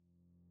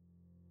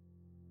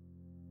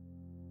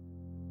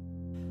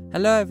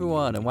Hello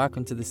everyone and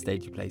welcome to The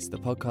Stage Place, the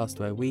podcast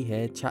where we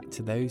here chat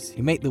to those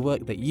who make the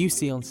work that you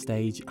see on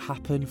stage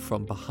happen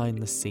from behind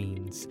the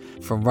scenes.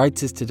 From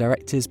writers to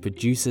directors,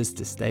 producers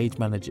to stage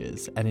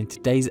managers. And in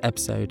today's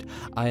episode,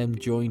 I am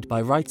joined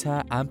by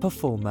writer and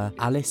performer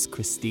Alice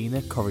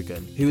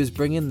Christina-Corrigan, who is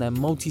bringing their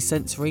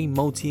multi-sensory,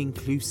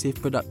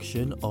 multi-inclusive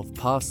production of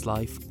Past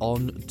Life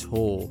on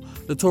tour.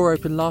 The tour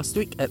opened last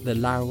week at the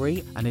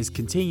Lowry and is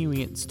continuing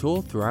its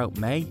tour throughout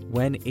May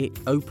when it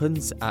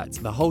opens at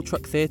the Whole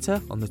Truck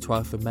Theatre on the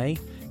 12th of May,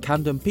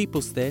 Camden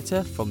People's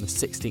Theatre from the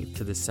 16th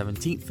to the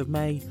 17th of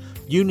May,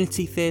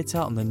 Unity Theatre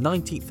on the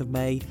 19th of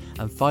May,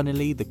 and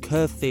finally the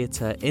Curve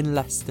Theatre in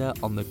Leicester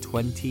on the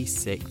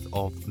 26th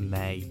of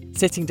May.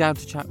 Sitting down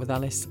to chat with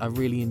Alice, I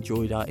really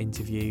enjoyed our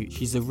interview.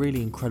 She's a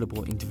really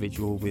incredible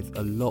individual with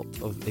a lot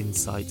of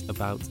insight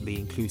about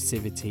the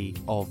inclusivity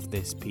of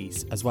this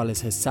piece, as well as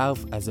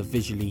herself as a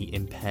visually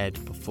impaired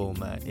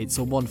performer. It's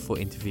a wonderful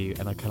interview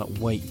and I cannot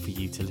wait for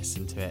you to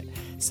listen to it.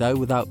 So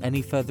without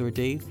any further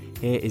ado,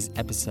 here is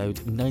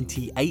episode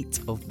 98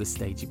 of The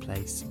Stagey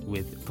Place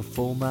with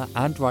performer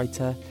and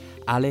writer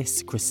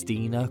Alice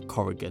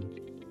Christina-Corrigan.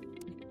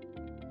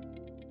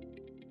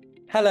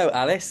 Hello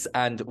Alice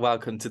and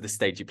welcome to The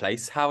Stagey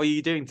Place. How are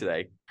you doing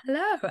today?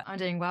 Hello, I'm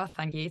doing well,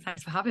 thank you.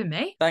 Thanks for having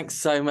me. Thanks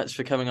so much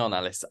for coming on,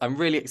 Alice. I'm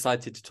really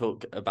excited to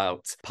talk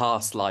about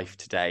Past Life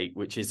today,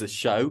 which is a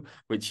show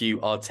which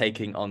you are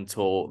taking on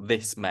tour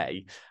this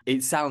May.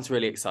 It sounds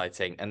really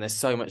exciting and there's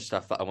so much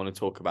stuff that I want to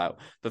talk about.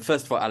 But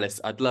first of all,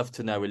 Alice, I'd love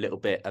to know a little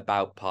bit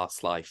about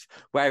Past Life,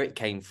 where it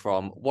came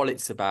from, what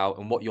it's about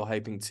and what you're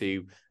hoping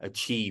to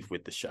achieve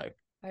with the show.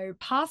 So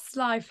Past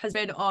Life has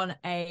been on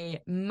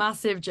a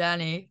massive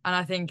journey, and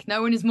I think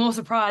no one is more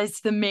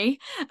surprised than me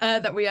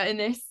that we are in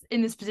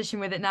this position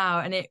with it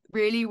now. And it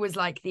really was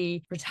like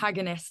the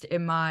protagonist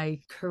in my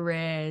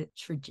career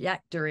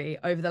trajectory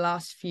over the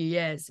last few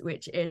years,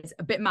 which is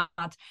a bit mad.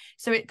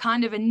 So it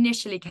kind of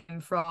initially came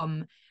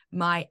from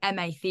my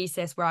MA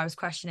thesis, where I was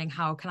questioning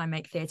how can I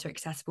make theatre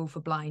accessible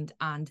for blind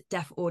and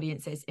deaf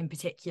audiences in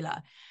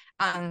particular.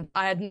 And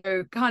I had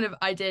no kind of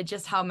idea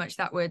just how much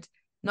that would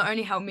not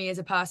only help me as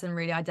a person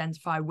really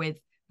identify with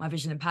my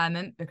visual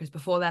impairment, because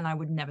before then I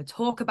would never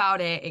talk about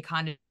it. It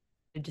kind of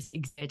just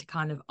existed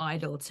kind of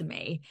idle to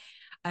me.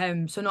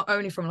 So not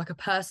only from like a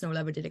personal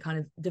level did it kind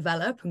of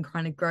develop and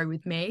kind of grow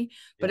with me,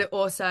 but it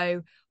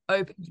also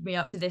opened me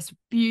up to this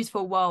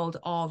beautiful world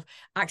of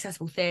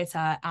accessible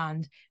theatre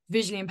and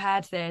visually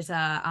impaired theatre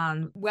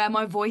and where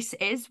my voice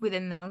is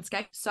within the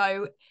landscape.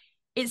 So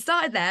it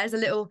started there as a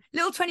little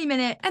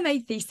 20-minute MA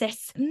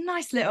thesis,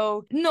 nice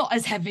little, not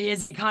as heavy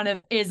as it kind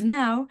of is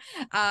now.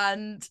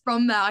 And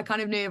from there, I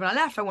kind of knew when I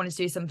left, I wanted to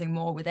do something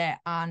more with it.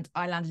 And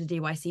I landed a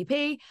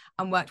DYCP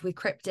and worked with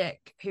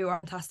Cryptic, who are a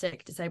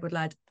fantastic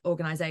disabled-led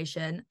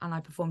organisation. And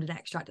I performed an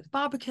extract at the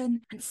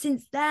Barbican. And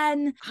since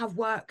then, I've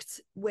worked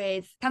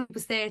with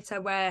Campus Theatre,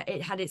 where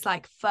it had its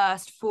like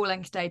first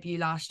full-length debut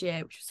last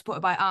year, which was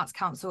supported by Arts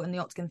Council and the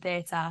Octagon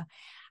Theatre.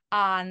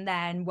 And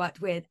then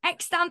worked with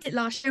Extant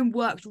last year and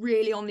worked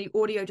really on the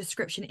audio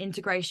description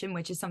integration,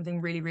 which is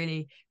something really,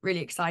 really,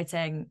 really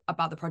exciting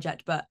about the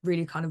project, but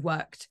really kind of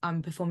worked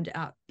and performed it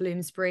at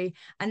Bloomsbury.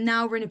 And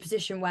now we're in a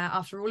position where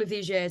after all of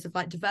these years of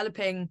like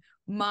developing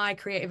my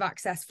creative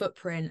access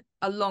footprint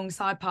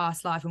alongside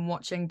Past Life and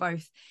watching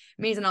both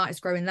me as an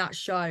artist grow and that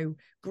show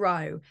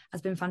grow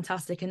has been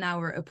fantastic. And now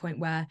we're at a point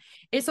where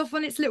it's off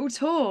on its little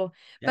tour.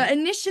 Yeah. But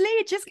initially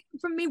it just came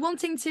from me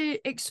wanting to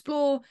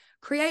explore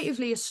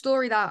creatively a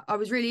story that I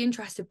was really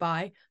interested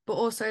by, but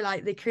also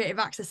like the creative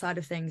access side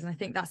of things. And I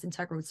think that's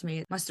integral to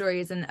me. My story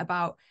isn't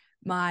about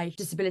my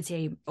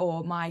disability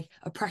or my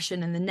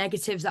oppression and the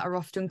negatives that are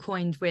often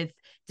coined with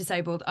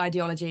disabled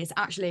ideology. It's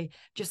actually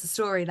just a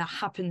story that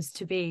happens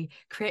to be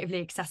creatively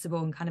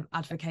accessible and kind of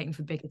advocating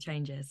for bigger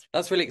changes.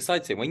 That's really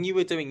exciting. When you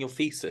were doing your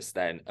thesis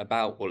then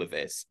about all of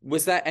this,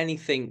 was there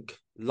anything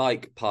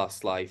like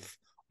Past Life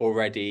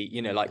already,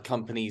 you know, like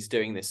companies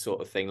doing this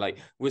sort of thing? Like,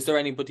 was there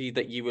anybody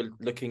that you were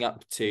looking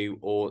up to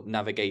or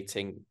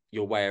navigating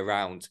your way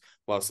around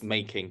whilst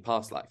making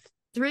Past Life?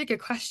 It's a really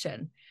good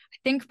question. I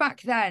think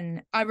back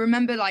then, I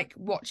remember like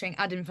watching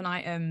Ad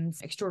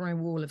Infinitum's Extraordinary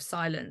Wall of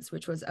Silence,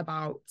 which was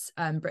about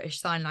British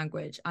Sign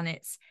Language and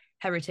its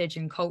heritage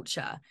and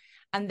culture.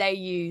 And they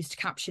used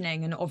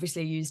captioning and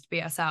obviously used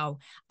BSL.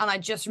 And I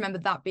just remember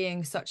that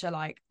being such a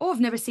like, oh,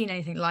 I've never seen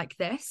anything like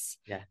this.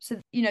 Yeah.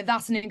 So, you know,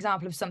 that's an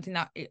example of something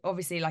that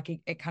obviously like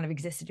it kind of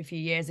existed a few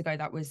years ago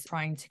that was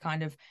trying to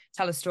kind of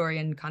tell a story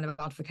and kind of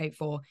advocate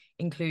for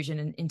inclusion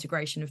and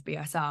integration of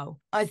BSL.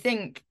 I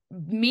think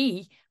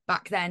me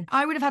back then,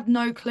 I would have had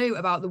no clue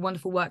about the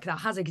wonderful work that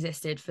has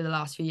existed for the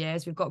last few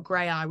years. We've got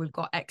Grey Eye, we've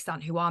got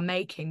Extant who are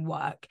making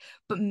work.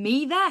 But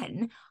me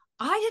then,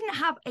 I didn't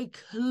have a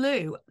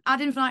clue.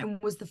 Ad Infinitum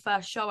was the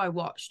first show I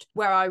watched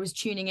where I was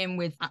tuning in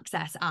with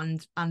access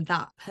and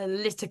that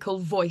political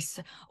voice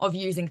of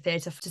using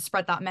theatre to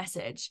spread that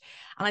message.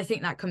 And I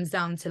think that comes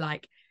down to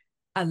like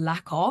a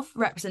lack of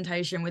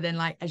representation within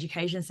like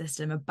education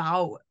system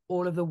about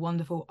all of the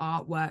wonderful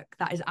artwork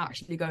that is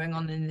actually going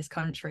on in this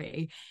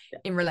country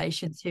in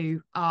relation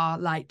to our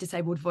like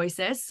disabled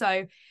voices.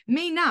 So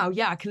me now,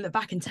 I can look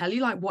back and tell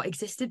you like what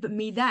existed, but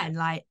me then,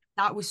 like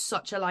that was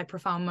such a like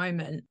profound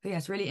moment. But yeah,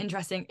 it's really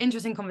interesting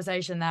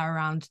conversation there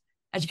around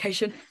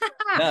education.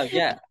 No,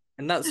 yeah.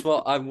 And that's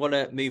what I want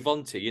to move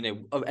on to. You know,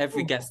 of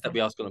every Ooh. guest that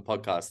we ask on the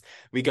podcast,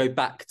 we go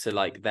back to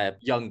like their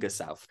younger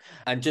self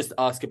and just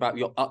ask about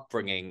your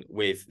upbringing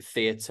with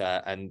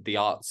theatre and the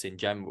arts in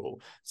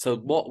general. So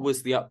what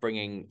was the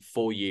upbringing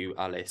for you,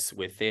 Alice,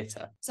 with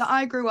theatre? So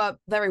I grew up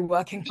very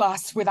working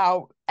class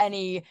without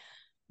the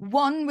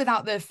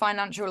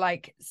financial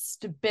like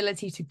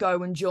stability to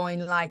go and join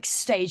like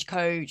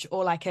Stagecoach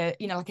or like a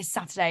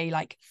Saturday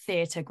like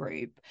theatre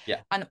group.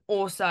 Yeah. And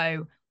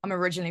also I'm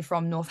originally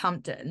from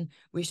Northampton,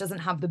 which doesn't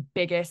have the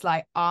biggest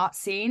like art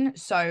scene.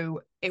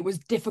 So it was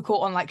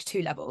difficult on like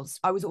two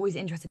levels. I was always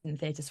interested in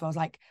theatre. So I was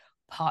like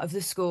part of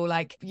the school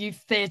like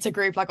youth theatre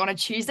group like on a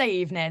Tuesday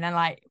evening and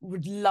like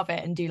would love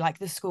it and do like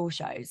the school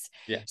shows.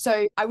 Yeah.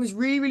 So I was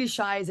really, really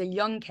shy as a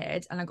young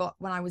kid. And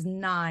when I was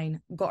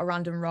 9, got a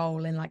random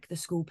role in like the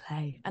school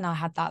play. And I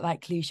had that like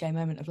cliche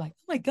moment of like,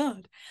 oh my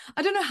God,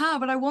 I don't know how,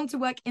 but I want to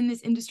work in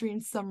this industry in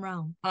some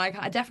realm. And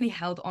I definitely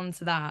held on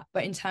to that.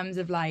 But in terms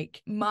of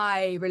like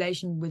my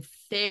relation with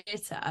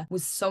theatre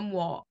was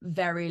somewhat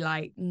very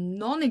like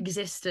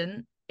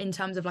non-existent in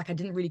terms of like I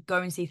didn't really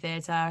go and see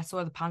theatre. I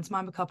saw the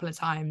pantomime a couple of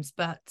times,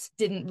 but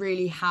didn't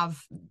really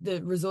have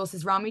the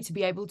resources around me to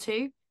be able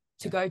to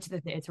go to the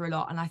theatre a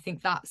lot. And I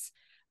think that's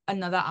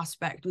another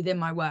aspect within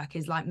my work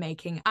is like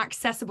making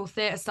accessible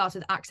theatre starts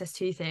with access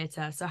to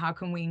theatre. So how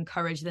can we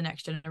encourage the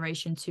next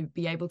generation to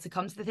be able to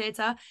come to the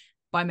theatre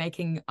by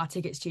making our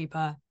tickets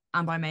cheaper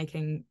and by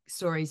making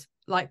stories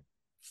like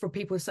for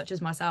people such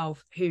as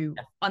myself who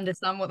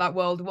understand what that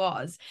world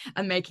was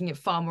and making it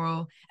far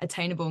more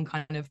attainable and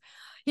kind of,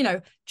 you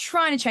know,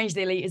 trying to change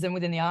the elitism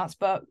within the arts,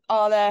 but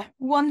are there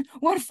one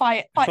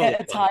fight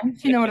at a time,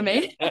 if you know what I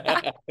mean?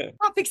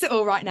 Can't fix it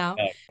all right now.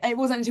 It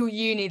wasn't until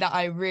uni that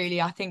I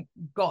think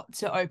got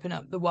to open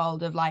up the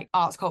world of like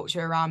arts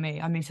culture around me.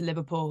 I moved to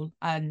Liverpool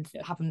and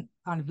haven't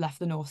kind of left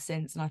the north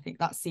since, and I think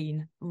that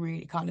scene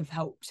really kind of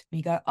helped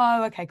me go,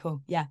 oh, okay,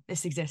 cool, yeah,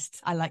 this exists,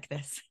 I like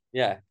this.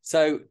 Yeah.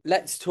 So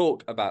let's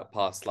talk about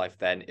Past Life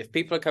then. If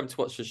people are coming to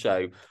watch the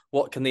show,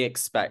 what can they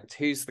expect?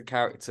 Who's the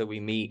character we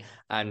meet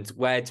and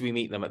where do we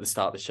meet them at the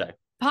start of the show?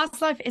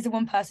 Past Life is a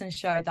one-person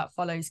show that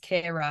follows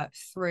Kira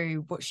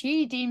through what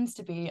she deems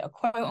to be a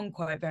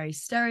quote-unquote very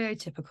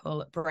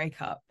stereotypical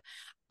breakup.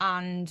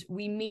 And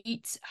we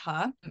meet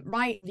her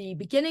right at the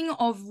beginning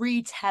of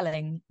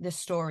retelling the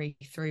story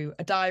through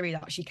a diary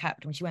that she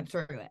kept when she went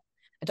through it.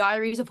 A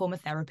diary is a form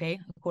of therapy,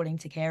 according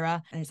to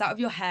Kira, and it's out of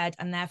your head,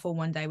 and therefore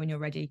one day when you're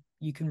ready,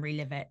 you can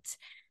relive it.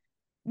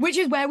 Which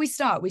is where we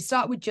start. We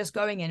start with just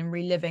going in and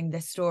reliving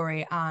this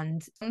story,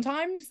 and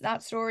sometimes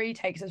that story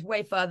takes us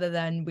way further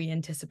than we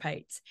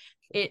anticipate.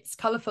 It's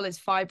colourful, it's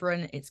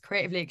vibrant, it's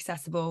creatively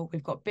accessible.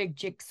 We've got big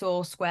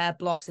jigsaw square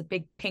blocks, a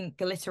big pink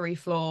glittery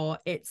floor.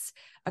 It's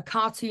a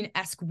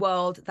cartoon-esque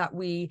world that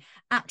we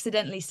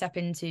accidentally step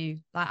into,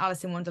 like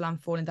Alice in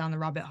Wonderland falling down the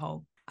rabbit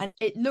hole. And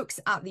it looks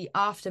at the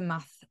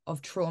aftermath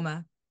of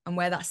trauma and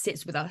where that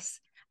sits with us.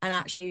 And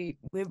actually,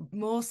 we're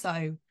more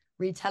so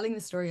retelling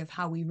the story of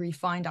how we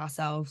re-find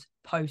ourselves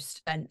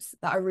post events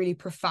that are really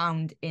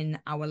profound in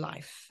our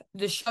life.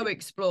 The show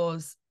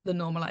explores the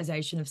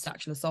normalization of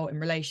sexual assault in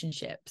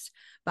relationships,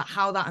 but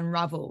how that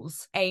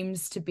unravels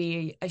aims to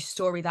be a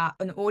story that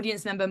an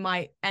audience member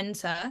might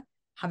enter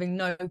having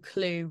no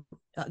clue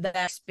that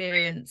their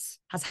experience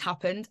has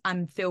happened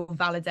and feel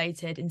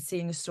validated in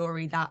seeing a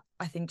story that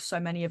I think so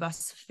many of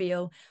us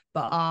feel,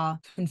 but are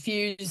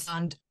confused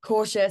and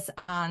cautious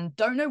and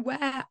don't know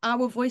where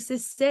our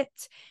voices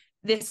sit.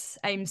 This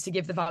aims to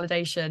give the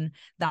validation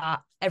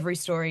that every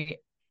story,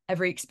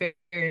 every experience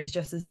is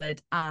just as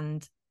good,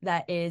 and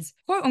there is,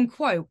 quote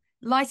unquote,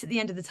 light at the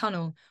end of the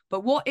tunnel.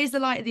 But what is the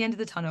light at the end of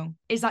the tunnel?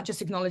 Is that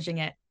just acknowledging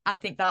it? I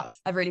think that's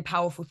a really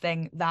powerful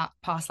thing that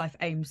Past Life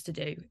aims to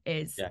do,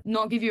 is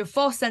not give you a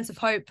false sense of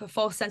hope, a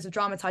false sense of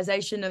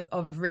dramatization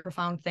of really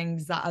profound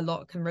things that a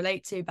lot can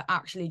relate to, but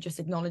actually just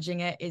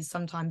acknowledging it is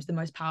sometimes the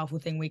most powerful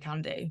thing we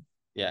can do.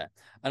 Yeah.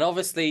 And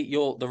obviously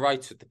you're the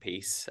writer of the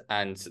piece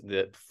and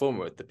the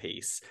performer of the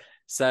piece.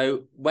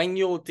 So when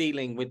you're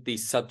dealing with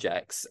these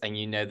subjects and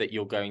you know that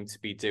you're going to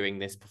be doing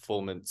this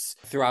performance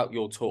throughout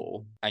your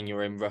tour and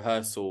you're in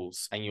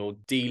rehearsals and you're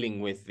dealing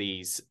with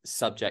these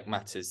subject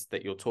matters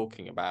that you're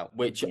talking about,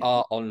 which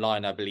are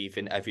online, I believe,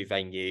 in every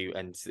venue,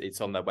 and it's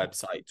on their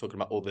website talking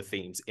about all the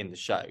themes in the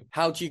show.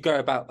 How do you go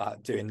about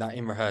that, doing that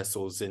in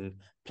rehearsals and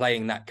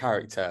playing that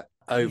character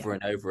over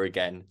and over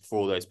again for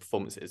all those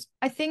performances?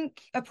 I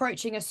think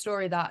approaching a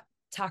story that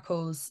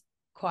tackles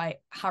quite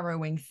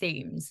harrowing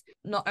themes,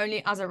 not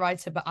only as a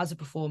writer but as a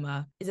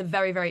performer, is a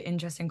very, very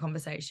interesting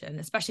conversation,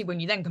 especially when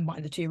you then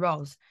combine the two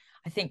roles.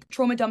 I think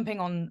trauma dumping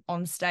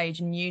on stage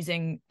and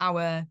using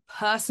our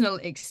personal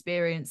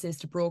experiences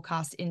to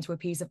broadcast into a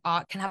piece of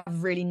art can have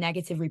really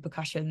negative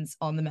repercussions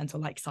on the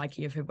mental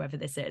psyche of whoever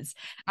this is.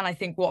 And I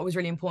think what was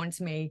really important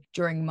to me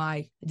during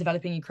my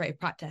developing a creative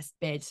practice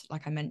bid,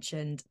 like I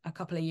mentioned a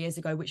couple of years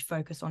ago, which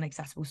focused on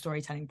accessible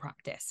storytelling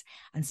practice,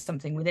 and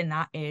something within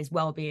that is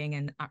well-being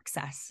and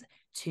access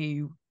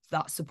to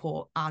that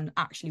support, and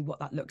actually what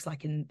that looks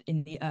like in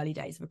the early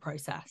days of a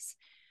process.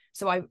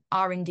 So I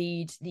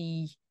R&D'd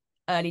the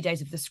early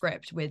days of the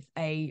script with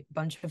a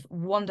bunch of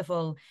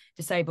wonderful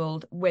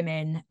disabled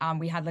women, and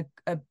we had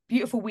a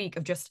beautiful week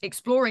of just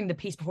exploring the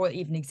piece before it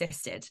even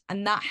existed,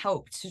 and that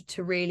helped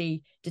to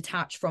really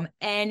detach from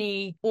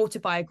any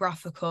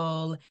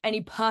autobiographical,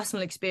 any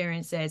personal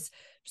experiences.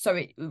 So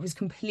it was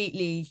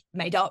completely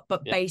made up,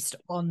 but based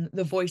on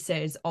the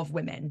voices of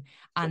women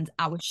and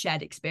our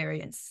shared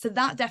experience. So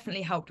that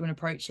definitely helped when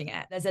approaching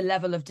it. There's a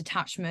level of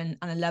detachment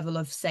and a level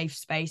of safe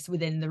space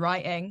within the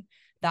writing.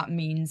 That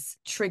means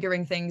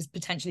triggering things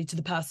potentially to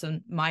the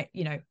person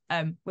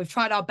we've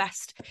tried our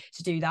best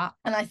to do that.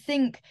 And I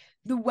think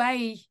the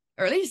way,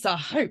 or at least I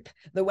hope,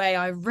 the way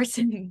I've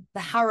written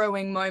the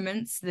harrowing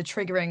moments, the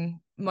triggering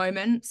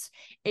moments,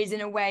 is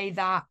in a way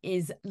that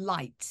is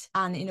light,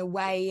 and in a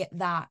way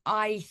that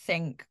I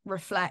think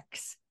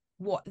reflects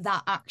what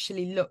that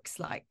actually looks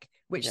like,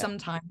 which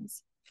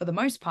sometimes, for the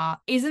most part,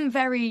 isn't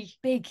very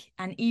big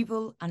and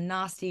evil and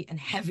nasty and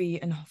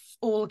heavy and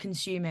all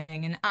consuming.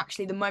 And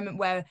actually the moment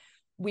where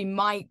we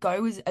might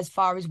go as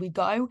far as we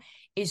go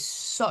is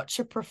such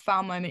a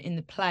profound moment in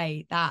the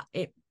play that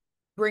it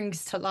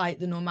brings to light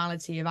the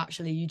normality of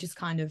actually you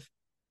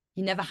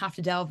never have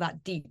to delve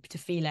that deep to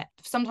feel it.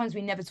 Sometimes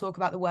we never talk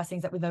about the worst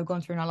things that we've ever gone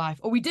through in our life,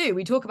 or we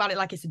talk about it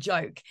like it's a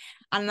joke.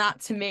 And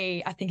that, to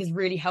me, I think has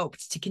really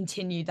helped to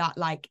continue that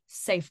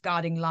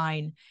safeguarding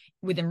line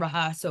within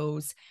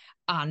rehearsals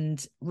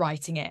and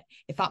writing it,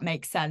 if that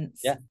makes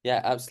sense.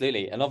 Yeah,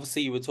 absolutely. And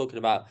obviously you were talking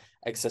about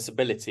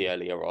accessibility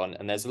earlier on,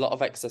 and there's a lot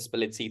of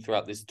accessibility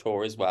throughout this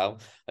tour as well.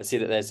 I see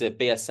that there's a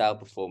BSL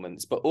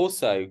performance, but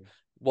also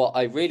what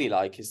I really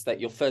like is that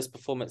your first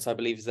performance, I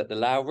believe, is at the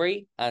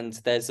Lowry, and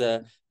there's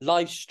a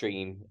live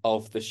stream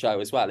of the show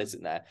as well,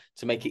 isn't there,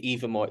 to make it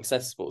even more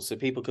accessible, so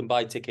people can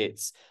buy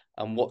tickets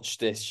and watch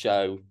this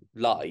show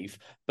live.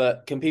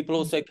 But can people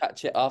also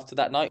catch it after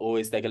that night, or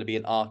is there going to be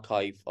an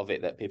archive of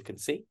it that people can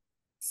see?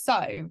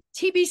 So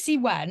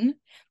TBC when,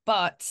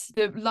 but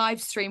the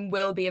live stream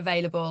will be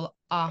available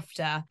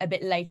after, a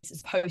bit late,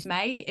 as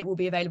post-May. It will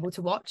be available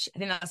to watch. I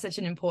think that's such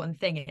an important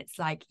thing. It's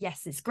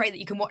yes, it's great that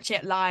you can watch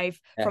it live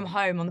from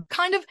home, on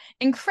kind of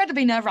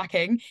incredibly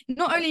nerve-wracking.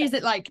 Not only is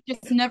it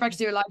just nerve-wracking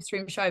to do a live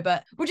stream show,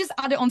 but we'll just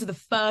add it onto the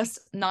first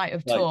night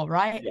of tour,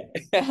 right?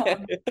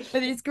 But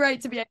it's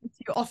great to be able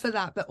to offer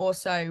that, but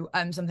also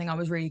something I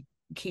was really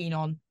keen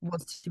on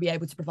was to be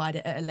able to provide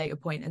it at a later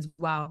point as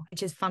well,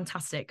 which is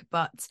fantastic.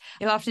 But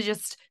you'll have to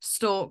just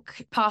stalk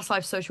Past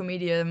Life social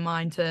media and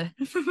mine to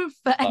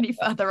for any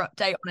further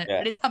update on it.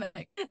 But it's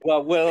happening.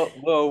 Well,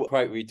 we'll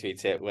quote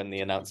retweet it when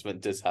the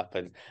announcement does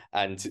happen,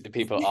 and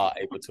people are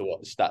able to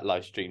watch that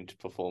live streamed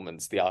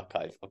performance, the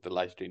archive of the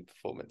live streamed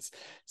performance.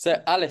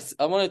 So Alice,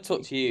 I want to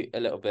talk to you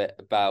a little bit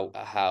about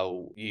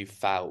how you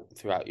felt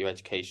throughout your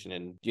education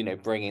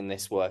and bringing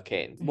this work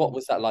in. What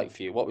was that like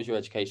for you? What was your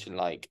education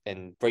like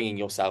in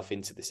bringing yourself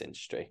into this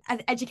industry?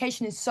 And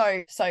education is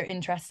so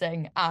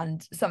interesting,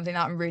 and something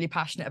that I'm really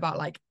passionate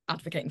about,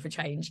 advocating for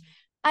change.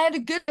 I had a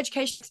good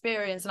education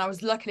experience, and I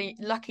was lucky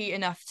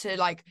enough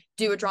to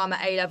do a drama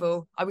A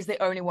level. I was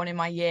the only one in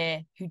my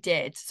year who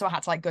did, so I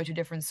had to go to a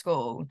different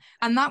school.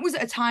 And that was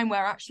at a time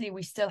where actually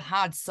we still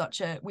had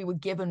we were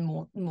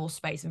given more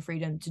space and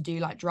freedom to do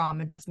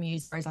drama,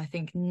 music, whereas I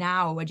think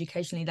now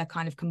educationally they're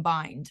kind of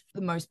combined for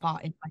the most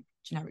part in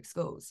generic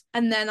schools.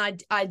 And then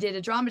I did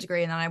a drama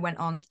degree, and then I went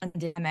on and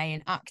did MA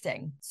in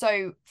acting.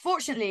 So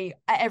fortunately,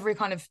 at every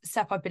kind of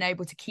step I've been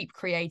able to keep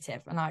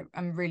creative, and I'm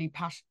really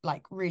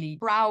really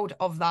proud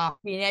of that,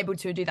 being able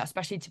to do that,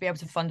 especially to be able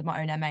to fund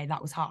my own MA.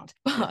 That was hard,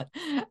 but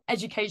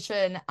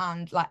education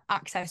and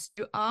access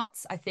to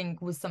arts, I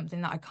think, was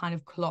something that I kind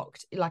of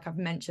clocked. I've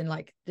mentioned,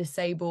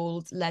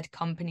 disabled led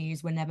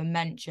companies were never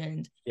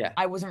mentioned.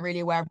 I wasn't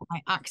really aware of what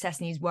my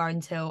access needs were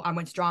until I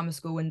went to drama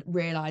school and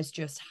realized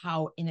just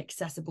how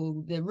inaccessible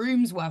the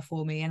rooms were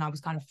for me, and I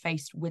was kind of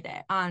faced with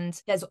it. And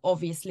there's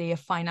obviously a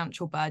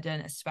financial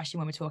burden, especially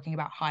when we're talking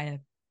about higher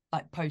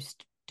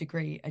post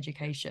degree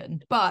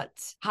education. But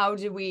how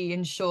do we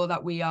ensure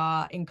that we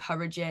are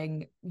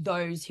encouraging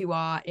those who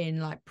are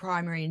in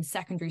primary and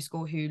secondary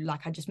school who,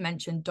 I just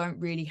mentioned, don't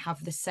really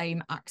have the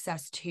same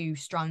access to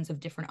strands of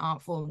different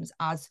art forms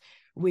as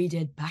we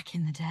did back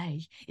in the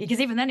day?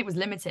 Because even then it was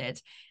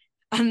limited.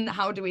 And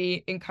how do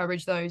we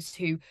encourage those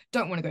who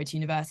don't want to go to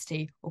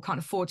university or can't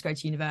afford to go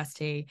to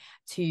university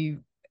to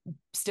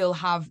still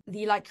have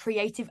the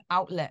creative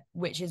outlet,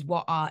 which is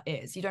what art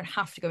is? You don't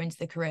have to go into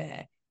the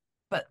career,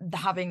 but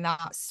having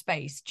that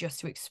space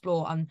just to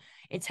explore. And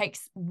it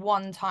takes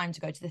one time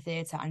to go to the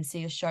theatre and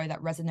see a show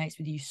that resonates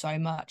with you so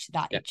much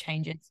that it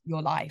changes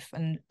your life.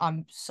 And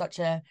I'm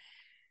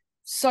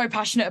so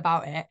passionate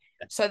about it.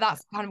 So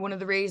that's kind of one of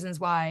the reasons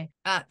why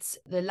at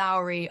the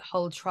Lowry,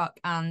 Hull Truck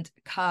and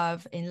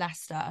Curve in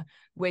Leicester,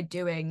 we're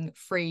doing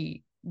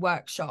free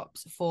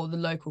workshops for the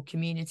local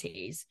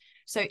communities.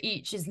 So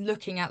each is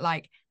looking at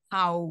like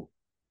how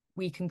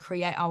we can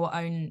create our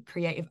own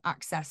creative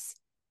access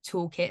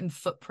toolkit and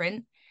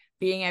footprint,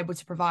 being able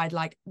to provide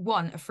like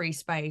one, a free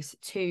space,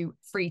 two,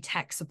 free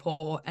tech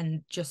support,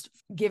 and just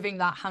giving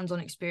that hands-on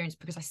experience,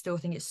 because I still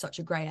think it's such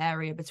a grey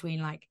area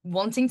between like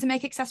wanting to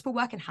make accessible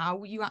work and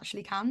how you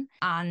actually can,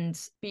 and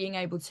being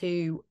able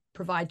to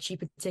provide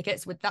cheaper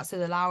tickets. With that, so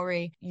the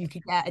Lowry, you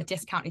could get a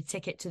discounted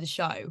ticket to the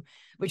show,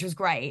 which was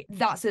great.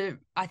 That's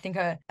I think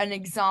an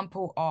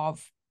example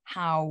of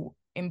how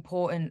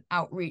important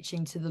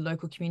outreaching to the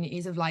local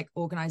communities of like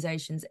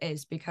organizations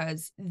is,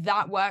 because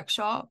that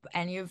workshop,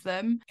 any of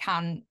them,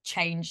 can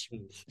change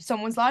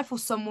someone's life, or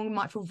someone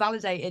might feel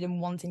validated in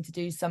wanting to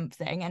do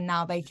something, and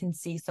now they can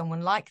see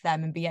someone like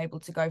them and be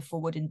able to go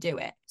forward and do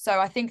it. So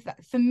I think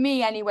that for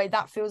me anyway,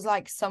 that feels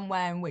like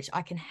somewhere in which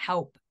I can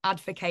help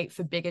advocate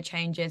for bigger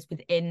changes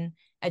within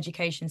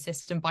education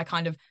system by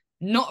kind of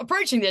not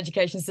approaching the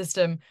education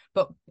system,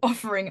 but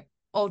offering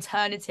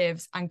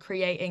alternatives and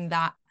creating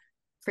that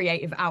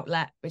creative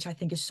outlet, which I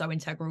think is so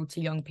integral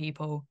to young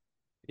people.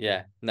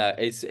 Yeah, no,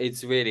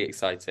 it's really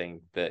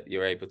exciting that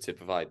you're able to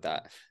provide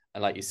that.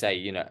 And like you say,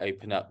 you know,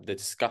 open up the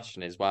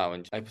discussion as well,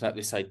 and open up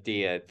this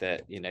idea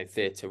that, you know,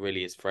 theatre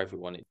really is for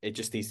everyone. It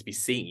just needs to be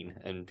seen,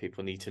 and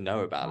people need to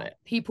know about it.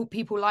 People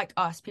like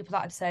us, people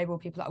that are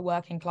disabled, people that are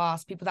working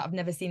class, people that have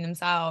never seen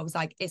themselves,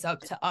 like it's up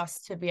to us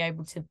to be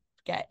able to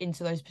get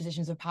into those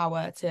positions of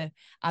power to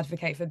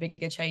advocate for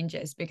bigger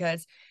changes,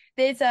 because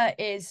theatre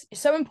is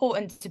so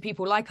important to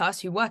people like us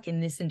who work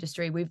in this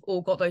industry. We've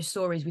all got those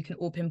stories, we can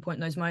all pinpoint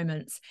those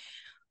moments,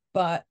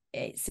 but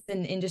it's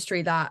an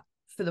industry that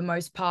for the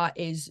most part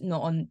is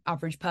not on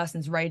average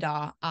person's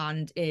radar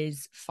and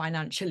is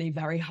financially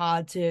very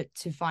hard to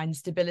find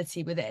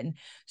stability within.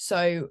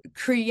 So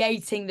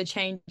creating the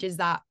changes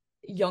that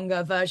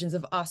younger versions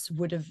of us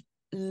would have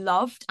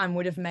loved and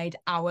would have made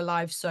our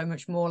lives so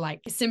much more like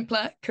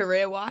simpler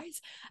career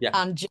wise,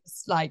 and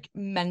just like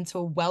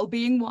mental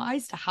well-being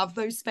wise, to have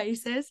those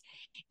spaces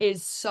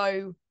is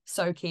so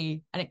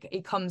key. And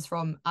it comes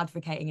from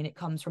advocating, and it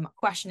comes from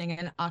questioning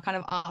and kind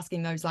of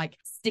asking those like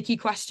sticky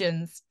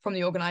questions from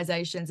the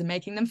organizations and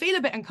making them feel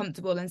a bit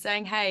uncomfortable and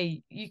saying,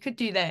 hey, you could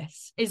do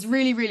this, is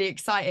really, really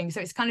exciting. So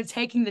it's kind of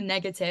taking the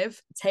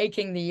negative,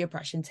 taking the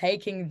oppression,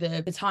 taking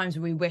the times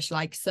where we wish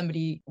like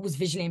somebody was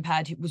visually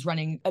impaired who was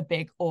running a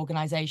big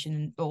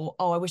organization, or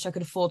I wish I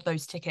could afford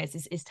those tickets.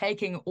 Is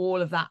taking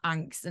all of that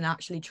angst and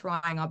actually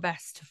trying our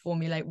best to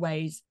formulate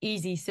ways,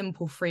 easy,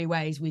 simple, free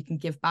ways we can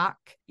give back.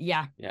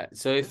 Yeah.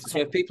 So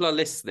if people are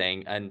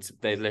listening, and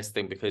they're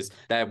listening because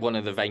they're one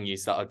of the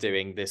venues that are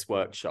doing this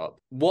workshop,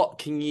 what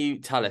can you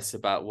tell us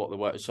about what the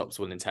workshops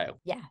will entail?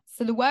 Yeah.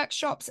 So the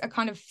workshops are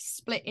kind of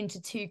split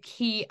into two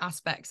key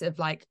aspects of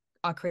like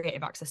our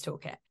creative access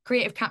toolkit: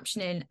 creative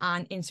captioning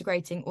and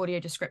integrating audio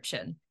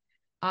description.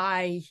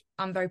 I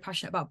am very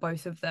passionate about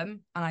both of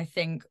them, and I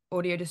think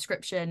audio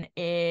description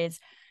is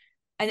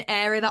an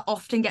area that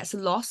often gets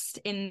lost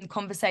in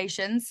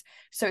conversations.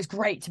 So it's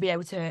great to be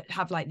able to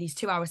have like these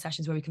 2-hour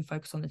sessions where we can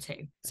focus on the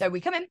two. So we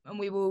come in and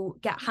we will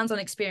get hands-on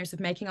experience of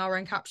making our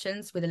own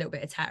captions with a little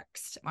bit of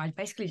text. I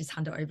basically just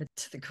hand it over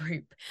to the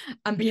group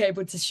and be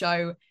able to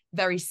show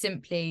very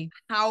simply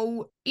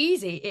how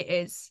easy it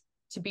is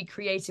to be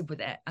creative with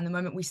it. And the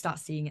moment we start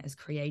seeing it as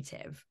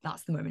creative,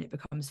 that's the moment it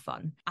becomes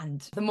fun. And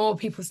the more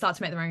people start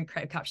to make their own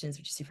creative captions,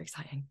 which is super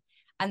exciting.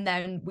 And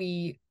then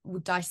we will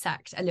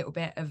dissect a little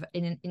bit of,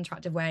 in an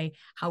interactive way,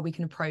 how we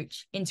can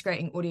approach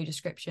integrating audio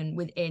description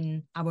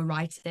within our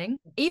writing.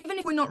 Even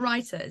if we're not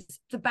writers,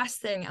 the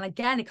best thing, and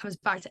again,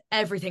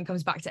 everything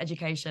comes back to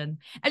education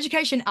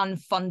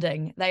and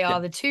funding. They are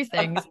the two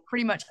things.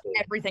 Pretty much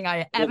everything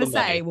I ever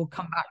say will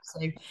come back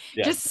to.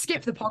 Just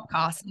skip the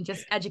podcast and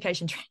just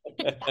education.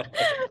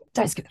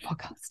 Don't skip the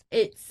podcast.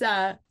 It's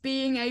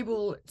being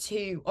able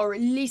to, or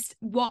at least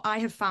what I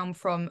have found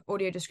from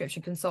audio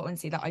description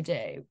consultancy that I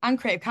do, and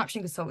creative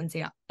captioning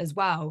consultancy as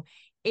well,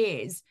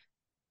 is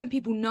when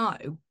people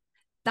know,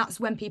 that's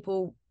when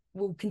people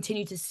will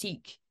continue to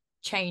seek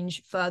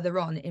change further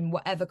on in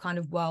whatever kind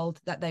of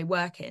world that they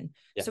work in.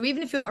 So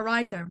even if you're a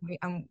writer,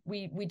 and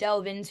we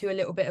delve into a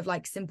little bit of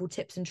like simple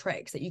tips and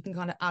tricks that you can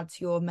kind of add to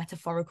your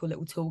metaphorical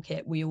little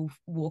toolkit we all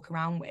walk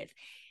around with,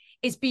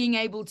 is being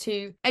able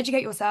to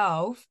educate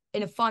yourself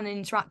in a fun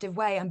and interactive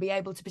way and be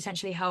able to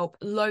potentially help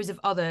loads of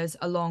others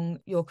along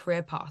your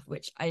career path,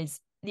 which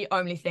is the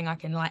only thing I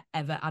can like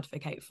ever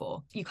advocate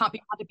for. You can't be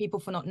mad at people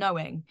for not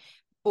knowing,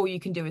 all you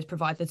can do is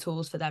provide the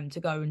tools for them to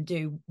go and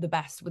do the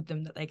best with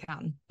them that they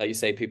can. Like you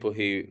say, people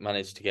who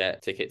manage to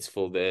get tickets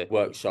for the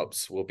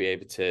workshops will be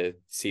able to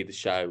see the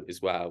show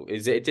as well.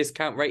 Is it a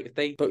discount rate if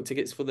they book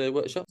tickets for the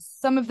workshops?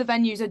 Some of the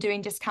venues are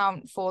doing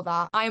discount for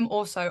that. I am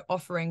also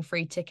offering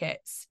free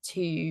tickets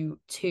to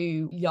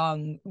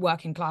young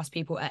working class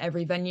people at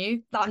every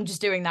venue. I'm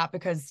just doing that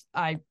because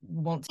I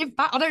want to give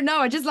back. I don't know.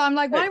 I'm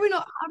like, why are we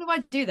not? How do I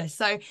do this?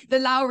 So the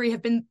Lowry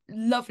have been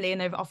lovely and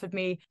they've offered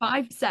me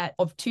 5 sets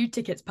of 2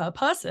 tickets per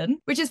person,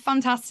 which is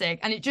fantastic.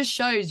 And it just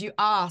shows you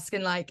ask,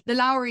 and like the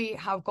Lowry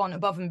have gone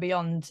above and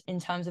beyond in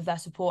terms of their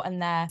support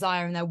and their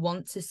desire and their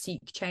want to seek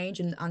change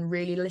and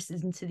really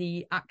listen to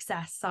the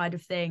access side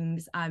of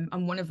things.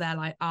 I'm one of their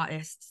like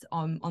artists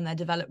on their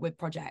Develop With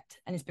project,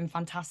 and it's been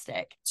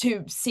fantastic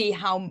to see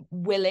how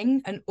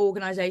willing an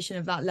organization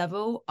of that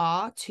level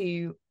are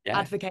to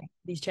advocate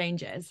for these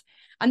changes,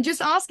 and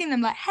just asking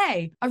them like,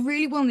 hey, I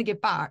really want to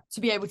give back.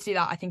 To be able to do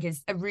that, I think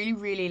is a really,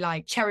 really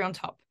like cherry on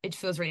top. It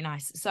feels really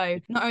nice. So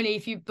not only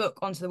if you book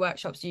onto the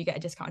workshops do you get a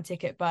discounted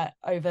ticket, but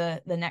over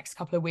the next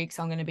couple of weeks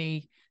I'm going to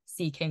be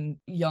seeking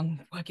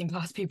young working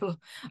class people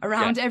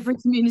around every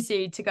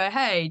community to go,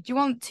 hey, do you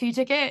want 2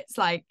 tickets?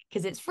 Like,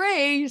 because it's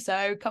free,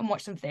 so come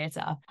watch some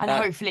theatre and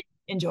hopefully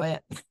enjoy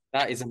it.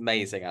 That is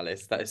amazing,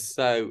 Alice. That is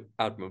so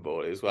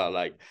admirable as well.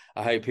 Like,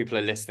 I hope people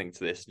are listening to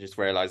this and just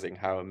realizing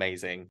how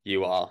amazing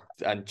you are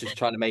and just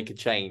trying to make a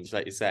change.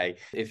 Like you say,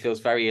 it feels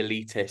very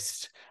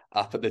elitist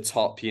up at the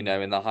top, you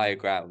know, in the higher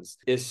grounds.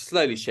 It's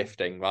slowly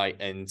shifting, right?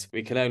 And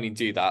we can only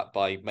do that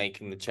by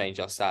making the change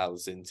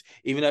ourselves. And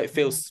even though it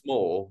feels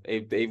small,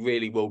 it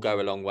really will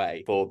go a long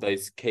way for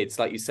those kids.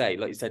 Like you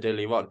said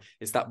earlier on,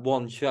 it's that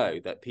one show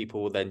that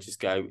people will then just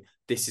go,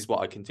 this is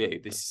what I can do.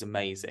 This is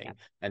amazing. Yeah.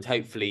 And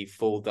hopefully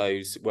for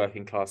those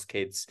working class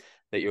kids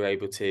that you're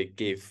able to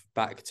give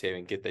back to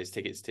and give those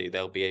tickets to,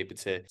 they'll be able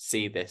to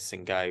see this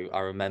and go, I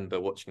remember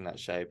watching that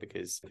show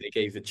because they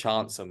gave a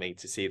chance on me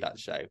to see that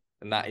show.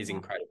 And that is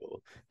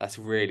incredible. That's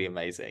really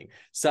amazing.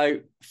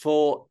 So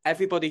for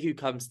everybody who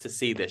comes to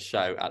see this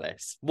show,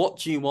 Alice, what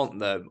do you want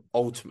them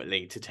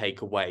ultimately to take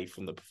away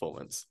from the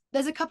performance?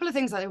 There's a couple of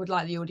things that I would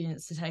like the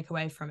audience to take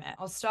away from it.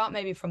 I'll start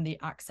maybe from the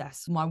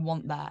access. My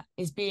want there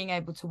is being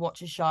able to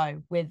watch a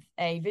show with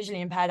a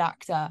visually impaired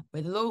actor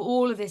with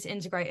all of this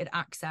integrated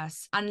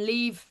access and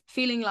leave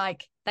feeling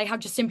like they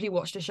have just simply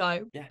watched a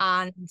show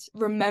and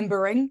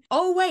remembering,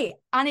 oh, wait,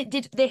 and it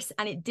did this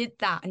and it did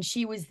that and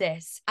she was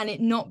this, and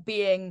it not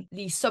being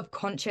the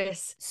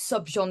subconscious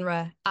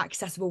subgenre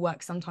accessible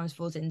work sometimes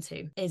falls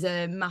into is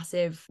a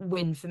massive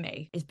win for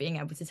me, is being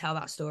able to tell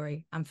that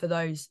story. And for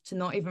those to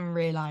not even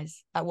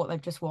realise that what they've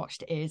just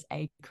watched is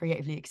a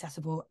creatively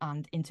accessible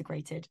and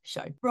integrated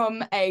show.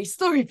 From a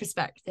story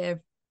perspective,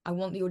 I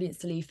want the audience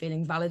to leave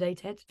feeling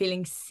validated,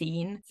 feeling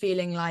seen,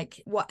 feeling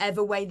like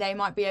whatever way they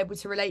might be able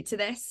to relate to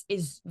this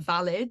is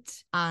valid.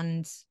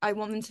 And I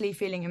want them to leave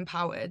feeling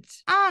empowered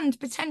and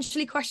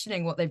potentially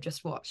questioning what they've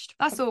just watched.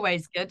 That's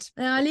always good.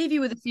 And I leave you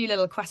with a few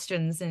little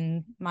questions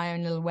in my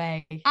own little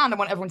way. And I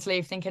want everyone to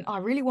leave thinking, oh, I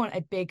really want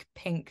a big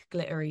pink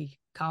glittery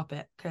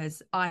carpet,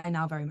 because I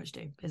now very much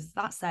do, because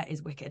that set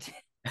is wicked.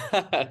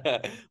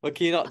 Well,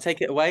 can you not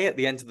take it away at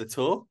the end of the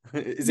tour?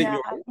 Is it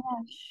your...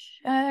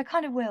 I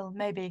kind of will,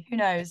 maybe. Who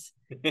knows?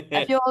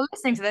 If you're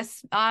listening to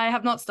this, I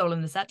have not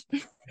stolen the set.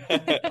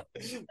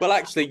 Well,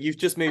 actually, you've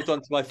just moved on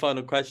to my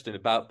final question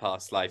about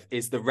Past Life.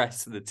 Is the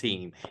rest of the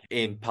team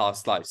in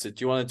Past Life? So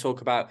do you want to talk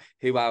about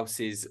who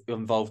else is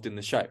involved in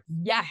the show?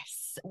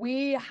 Yes,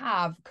 we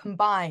have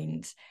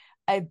combined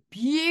a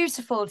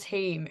beautiful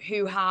team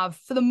who have,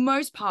 for the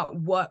most part,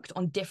 worked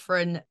on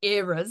different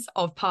eras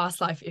of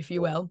Past Life, if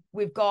you will.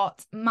 We've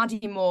got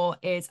Maddie Moore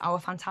is our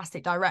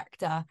fantastic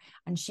director,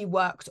 and she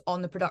worked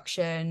on the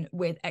production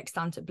with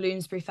Extant at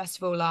Bloomsbury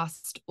Festival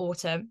last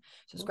autumn.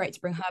 So it's great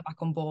to bring her back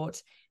on board.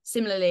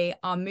 Similarly,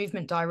 our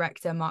movement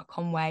director, Mark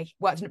Conway,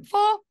 worked on it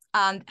before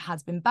and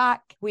has been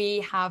back. We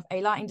have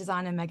a lighting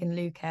designer, Megan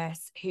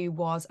Lucas, who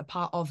was a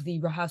part of the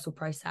rehearsal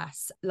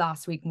process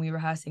last week when we were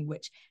rehearsing,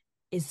 which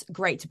is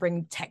great to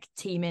bring tech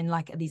team in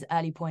like at these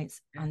early points.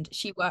 And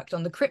she worked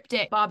on the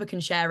cryptic Barbican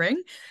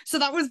sharing. So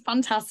that was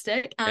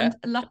fantastic. And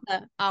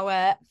Lata,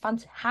 our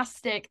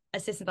fantastic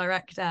assistant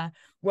director,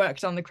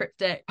 worked on the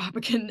cryptic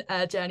Barbican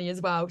journey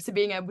as well. So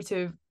being able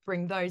to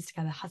bring those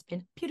together has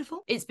been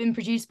beautiful. It's been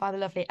produced by the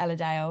lovely Ella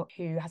Dale,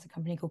 who has a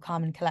company called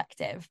Carmen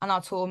Collective. And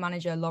our tour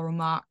manager, Laurel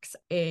Marks,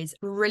 is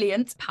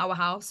brilliant,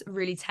 powerhouse,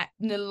 really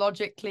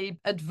technologically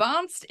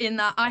advanced in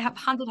that I have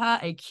handed her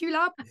a Q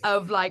lab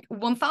of like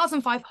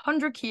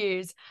 1,500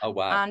 Qs. Oh,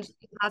 wow. And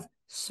she has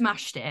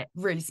smashed it,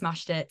 really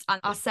smashed it.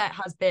 And our set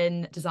has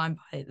been designed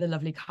by the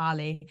lovely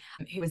Carly,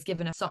 who has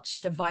given us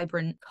such a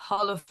vibrant,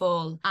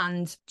 colourful,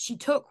 and she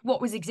took what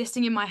was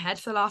existing in my head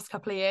for the last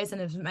couple of years and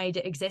has made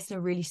it exist in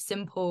a really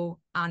simple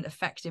and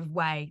effective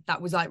way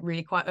that was like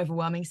really quite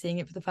overwhelming seeing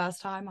it for the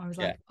first time. I was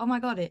like, oh my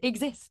God, it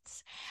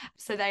exists.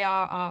 So they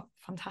are our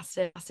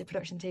fantastic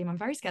production team. I'm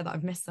very scared that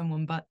I've missed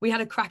someone, but we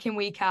had a cracking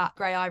week at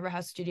Grey Eye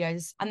Rehearsal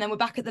Studios, and then we're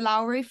back at the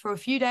Lowry for a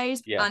few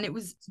days, and it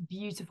was a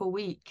beautiful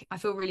week. I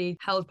feel really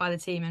held by the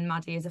team, and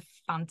Maddie is a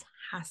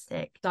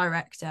fantastic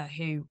director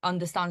who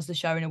understands the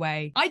show in a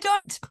way I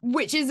don't,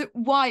 which is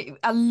why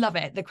I love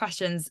it. The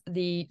questions,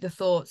 the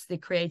thoughts, the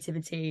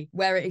creativity,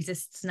 where it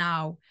exists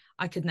now,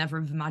 I could never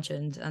have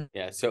imagined. And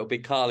so it'll be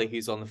Carly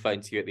who's on the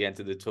phone to you at the end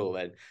of the tour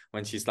then,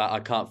 when she's like, I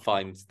can't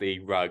find the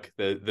rug,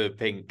 the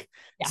pink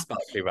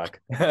sparkly rug.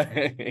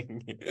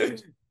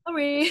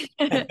 Sorry,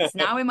 it's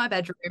now in my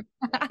bedroom.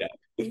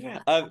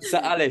 So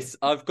Alice,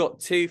 I've got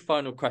two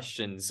final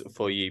questions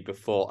for you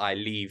before I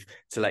leave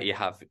to let you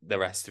have the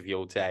rest of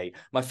your day.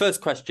 My first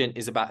question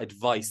is about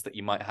advice that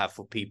you might have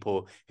for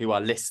people who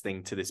are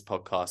listening to this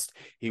podcast,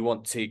 who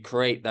want to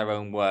create their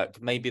own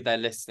work. Maybe they're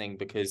listening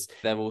because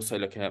they're also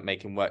looking at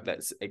making work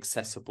that's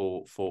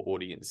accessible for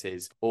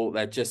audiences, or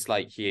they're just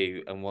like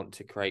you and want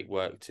to create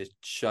work to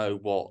show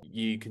what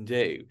you can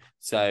do.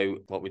 So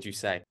what would you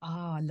say?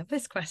 Oh, I love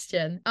this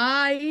question.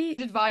 I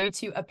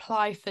advise you to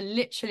apply for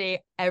literally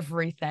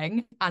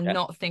everything and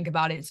not think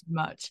about it too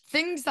much.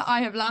 Things that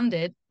I have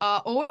landed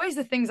are always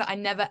the things that I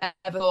never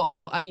ever thought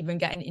I'd even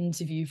get an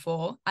interview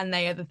for, and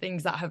they are the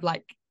things that have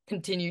like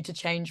continued to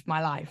change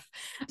my life.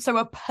 So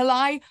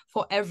apply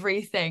for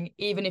everything,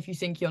 even if you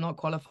think you're not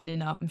qualified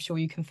enough. I'm sure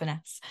you can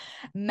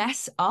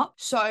mess up.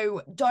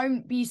 So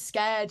don't be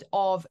scared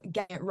of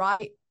getting it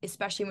right.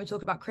 Especially when we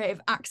talk about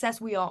creative access,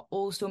 we are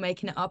all still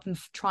making it up and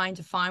trying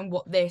to find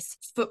what this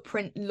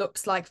footprint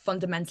looks like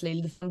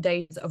fundamentally, the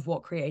foundations of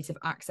what creative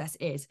access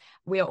is.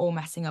 We are all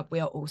messing up. We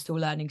are all still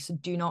learning. So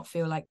do not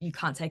feel like you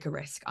can't take a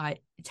risk.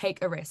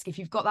 Take a risk. If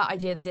you've got that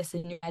idea of this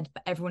in your head,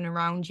 but everyone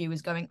around you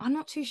is going, I'm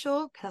not too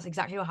sure, because that's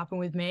exactly what happened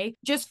with me.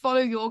 Just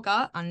follow your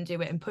gut and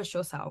do it and push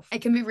yourself.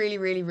 It can be really,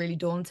 really, really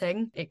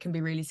daunting. It can be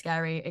really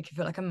scary. It can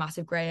feel like a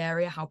massive gray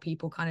area, how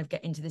people kind of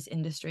get into this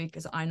industry,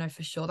 because I know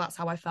for sure that's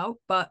how I felt.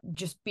 But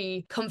just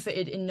be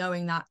comforted in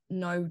knowing that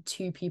no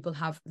two people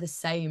have the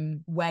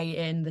same way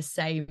in, the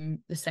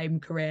same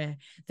career,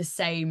 the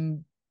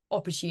same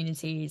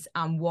opportunities,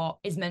 and what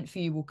is meant for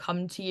you will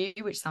come to you,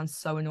 which sounds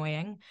so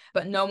annoying,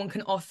 but no one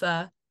can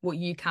offer what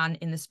you can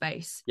in the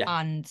space.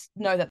 And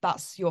know that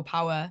that's your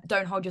power.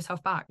 Don't hold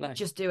yourself back.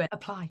 Just do it.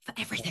 Apply for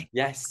everything.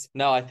 Yes.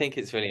 No, I think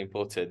it's really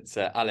important.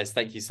 So Alice,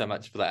 thank you so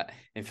much for that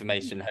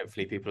information.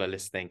 Hopefully people are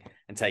listening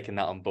and taking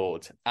that on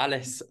board.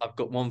 Alice, I've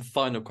got one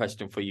final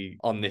question for you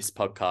on this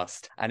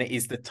podcast, and it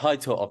is the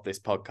title of this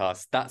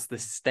podcast. That's the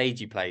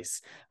stagey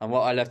place. And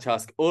what I love to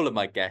ask all of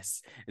my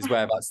guests is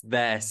whereabouts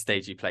their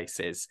stagey place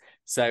is.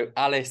 So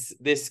Alice,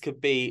 this could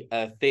be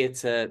a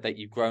theatre that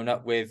you've grown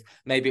up with.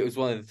 Maybe it was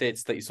one of the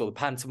theatres that you saw the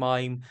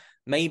pantomime.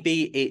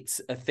 Maybe it's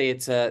a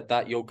theatre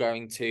that you're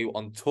going to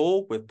on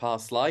tour with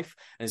Past Life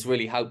and has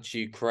really helped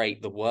you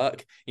create the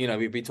work. You know,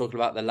 we've been talking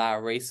about the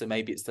Lowry, so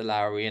maybe it's the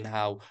Lowry and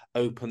how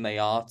open they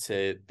are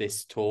to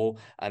this tour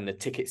and the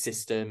ticket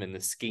system and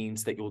the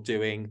schemes that you're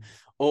doing.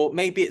 Or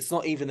maybe it's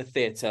not even a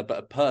theatre, but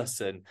a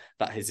person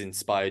that has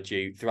inspired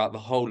you throughout the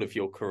whole of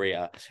your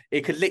career.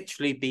 It could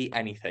literally be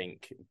anything.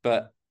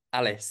 But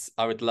Alice,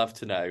 I would love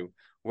to know,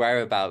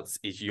 whereabouts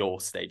is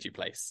your stagey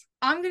place?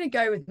 I'm going to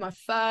go with my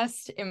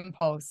first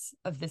impulse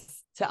of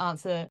this to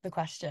answer the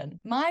question.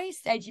 My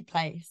stagey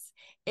place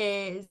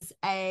is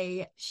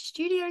a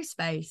studio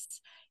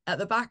space at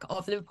the back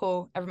of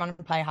Liverpool Everyman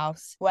and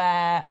Playhouse,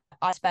 where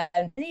I spent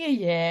many a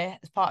year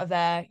as part of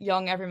their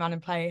young Everyman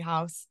and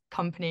Playhouse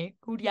company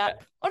called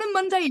Yep on a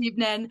Monday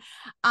evening,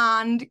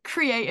 and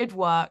created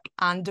work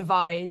and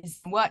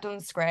devised and worked on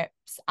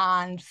scripts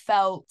and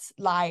felt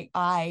like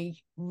I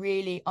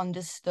really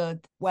understood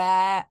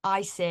where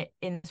I sit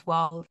in this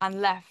world, and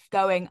left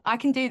going, I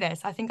can do this.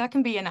 I think I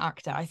can be an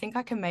actor. I think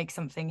I can make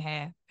something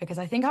here, because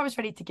I think I was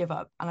ready to give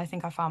up, and I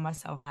think I found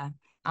myself there,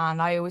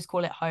 and I always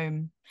call it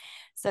home.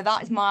 So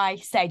that is my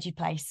stagey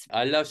place.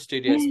 I love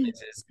studio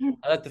spaces.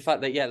 I love the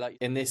fact that, like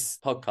in this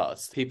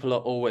podcast, people are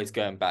always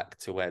going back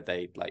to where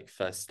they like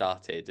first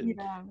started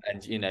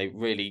and you know,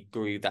 really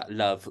grew that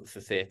love for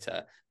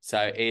theatre. So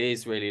it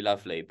is really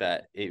lovely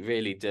that it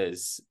really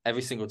does,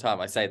 every single time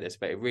I say this,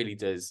 but it really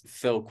does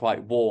feel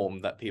quite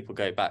warm that people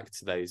go back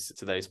to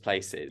those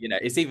places. You know,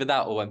 it's either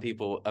that or when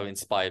people are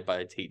inspired by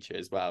a teacher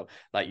as well.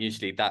 Like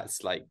usually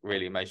that's like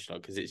really emotional,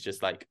 because it's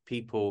just like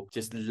people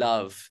just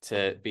love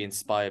to be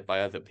inspired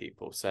by other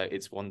people. So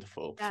it's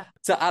wonderful. Yeah.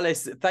 So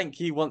Alice, thank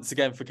you once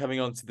again for coming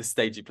on to the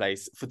Stagey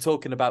Place, for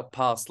talking about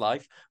Past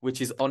Life, which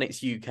is on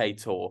its UK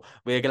tour.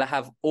 We're going to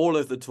have all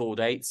of the tour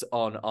dates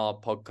on our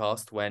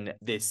podcast when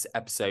this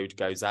episode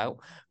goes out.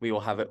 We will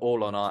have it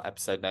all on our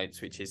episode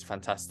notes, which is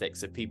fantastic,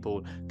 so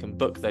people can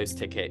book those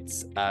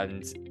tickets.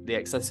 And the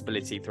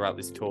accessibility throughout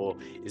this tour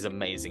is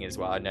amazing as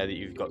well. I know that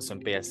you've got some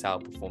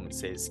BSL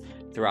performances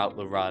throughout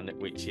the run,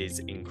 which is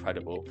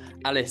incredible.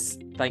 Alice,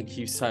 thank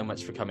you so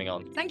much for coming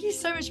on. Thank you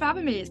so much for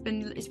having me. It's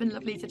been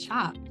lovely to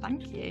chat.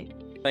 Thank you.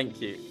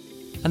 Thank you.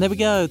 And there we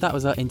go, that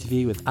was our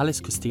interview with Alice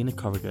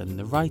Christina-Corrigan,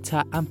 the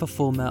writer and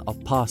performer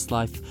of Past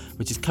Life,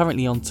 which is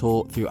currently on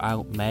tour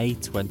throughout May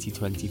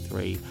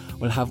 2023.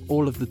 We'll have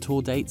all of the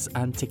tour dates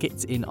and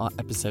tickets in our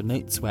episode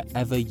notes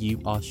wherever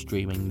you are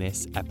streaming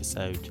this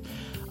episode.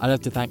 I'd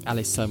love to thank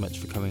Alice so much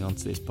for coming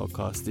onto this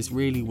podcast. This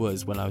really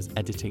was, when I was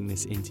editing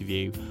this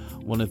interview,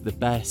 one of the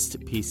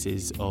best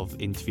pieces of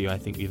interview I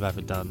think we've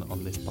ever done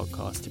on this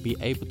podcast. To be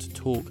able to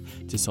talk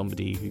to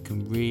somebody who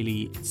can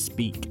really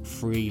speak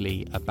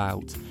freely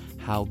about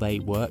how they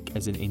work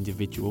as an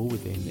individual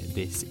within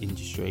this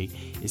industry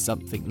is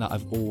something that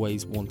I've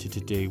always wanted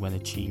to do when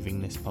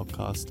achieving this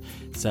podcast.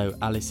 So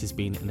Alice has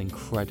been an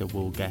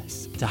incredible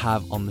guest to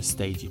have on the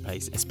Stagey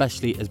Place,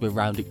 especially as we're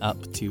rounding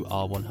up to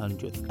our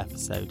 100th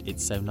episode.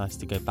 It's so nice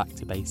to go back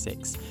to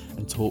basics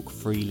and talk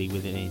freely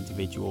with an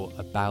individual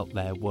about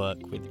their work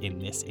within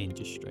this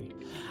industry.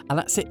 And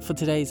that's it for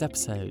today's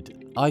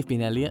episode. I've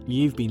been Elliot,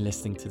 you've been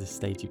listening to the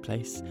Stagey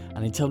Place,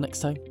 and until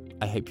next time,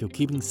 I hope you're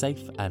keeping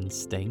safe and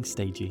staying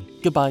stagey.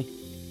 Goodbye.